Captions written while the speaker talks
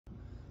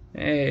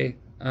Hey,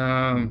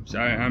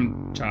 sorry,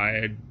 I'm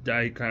tired.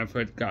 I kind of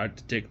forgot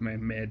to take my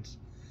meds,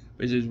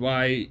 which is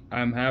why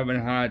I'm having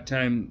a hard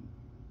time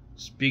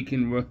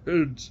speaking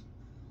words.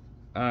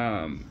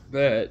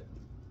 But,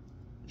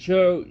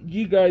 so,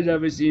 you guys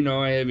obviously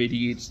know I have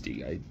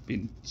ADHD. I've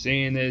been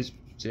saying this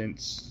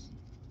since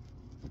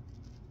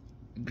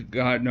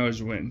God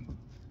knows when.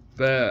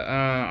 But,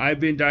 I've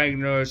been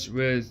diagnosed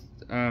with,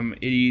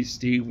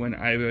 ADHD when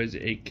I was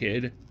a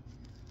kid.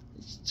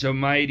 So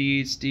my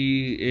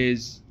ADHD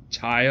is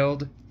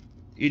child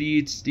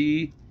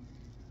ADHD.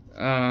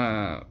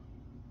 Uh,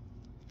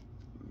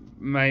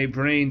 my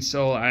brain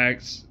still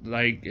acts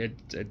like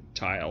it's a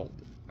child.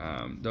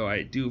 Though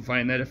I do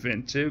find that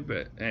offensive,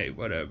 but hey,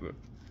 whatever.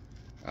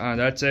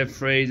 That's a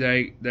phrase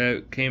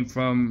that came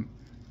from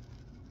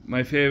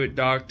my favorite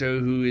doctor,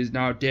 who is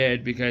now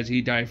dead because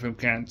he died from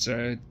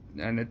cancer,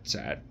 and it's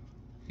sad.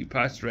 He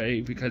passed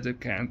away because of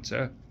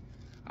cancer.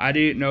 I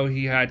didn't know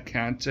he had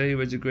cancer. He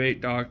was a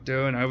great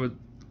doctor, and I would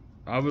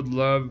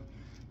love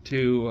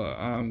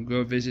to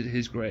go visit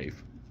his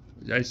grave.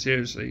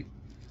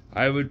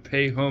 I would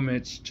pay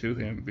homage to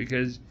him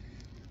because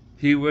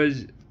he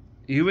was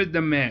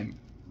the man.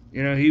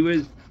 You know, he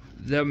was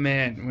the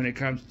man when it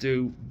comes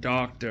to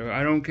doctor.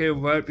 I don't care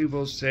what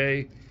people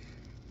say.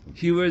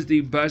 He was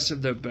the best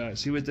of the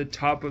best. He was the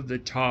top of the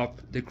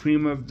top, the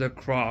cream of the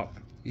crop.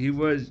 He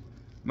was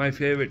my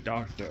favorite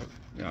doctor.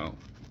 You know,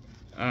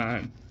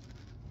 and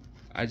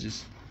I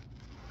just,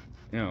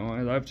 I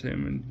loved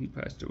him, and he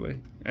passed away.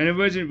 And it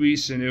wasn't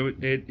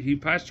recent. He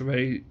passed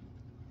away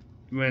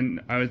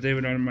when I was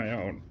living on my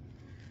own,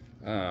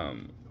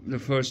 the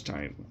first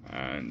time,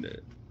 and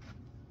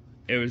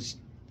it was,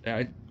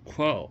 I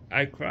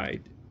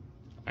cried.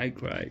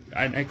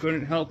 And I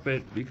couldn't help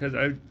it because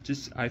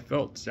I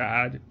felt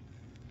sad,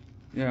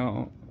 you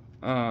know.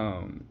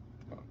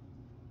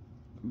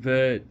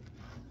 But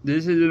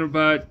this isn't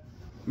about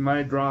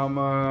my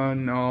drama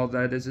and all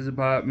that. This is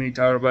about me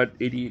talking about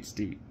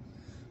ADHD.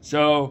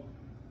 So,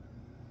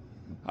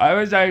 I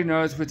was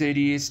diagnosed with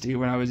ADHD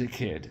when I was a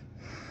kid.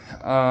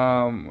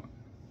 When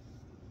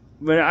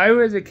I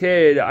was a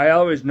kid, I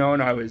always known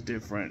I was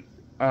different.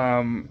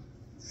 From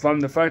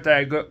the fact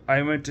that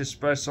I went to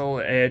special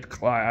ed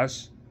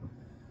class,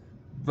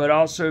 but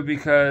also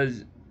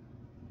because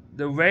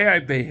the way I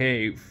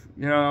behave,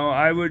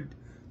 I would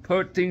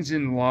put things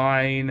in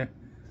line.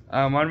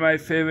 One of my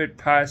favorite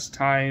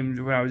pastimes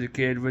when I was a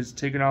kid was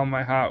taking all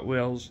my Hot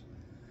Wheels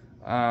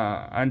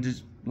and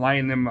just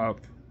lining them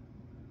up,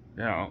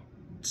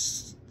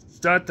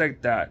 stuff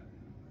like that.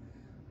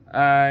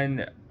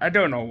 And I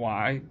don't know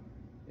why,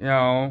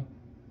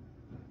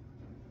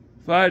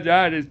 but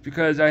that is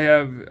because I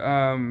have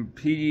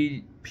PDD-NOS,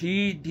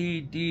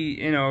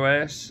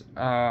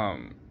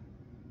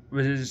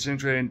 which is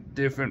essentially a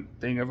different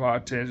thing of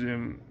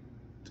autism,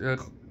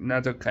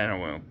 another kind of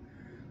one.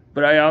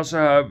 But I also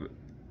have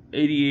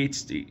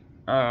ADHD,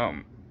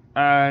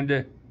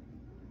 and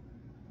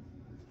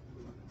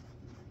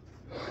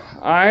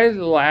I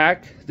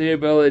lack the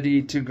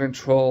ability to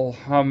control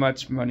how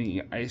much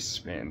money I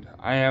spend.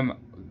 I am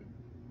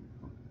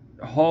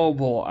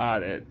horrible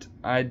at it.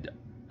 I'm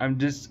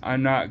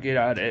not good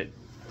at it.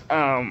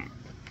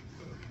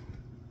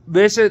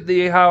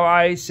 Basically how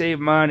I save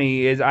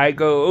money is I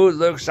go, oh,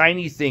 look,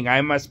 shiny thing,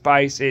 I must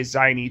buy a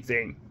shiny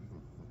thing.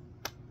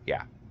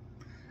 Yeah.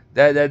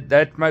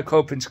 That's my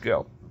coping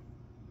skill.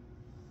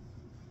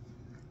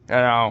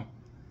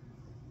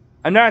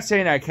 I'm not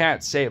saying I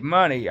can't save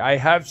money. I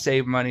have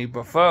saved money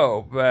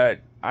before, but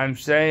I'm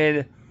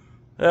saying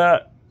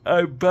that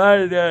I'm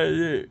bad at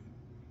it.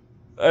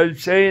 I'm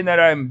saying that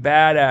I'm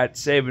bad at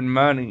saving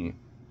money.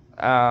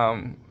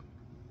 But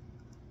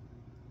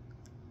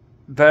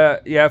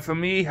yeah, for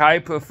me,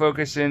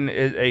 hyper-focusing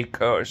is a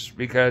curse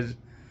because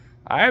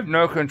I have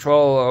no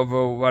control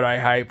over what I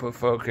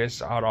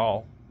hyper-focus at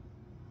all.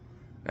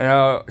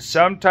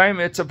 Sometimes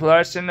it's a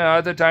blessing, and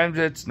other times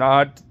it's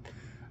not.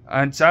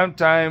 And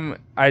sometimes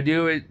I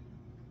do it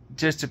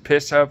just to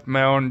piss off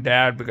my own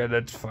dad because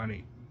that's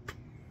funny.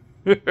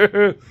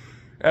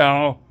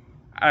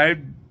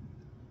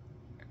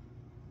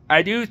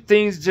 I do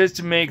things just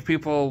to make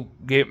people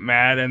get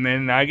mad, and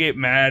then I get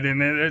mad, and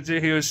then it's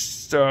a huge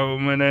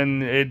storm, and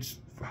then it's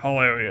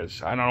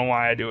hilarious. I don't know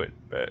why I do it,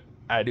 but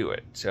I do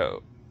it.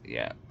 So,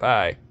 yeah,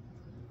 bye.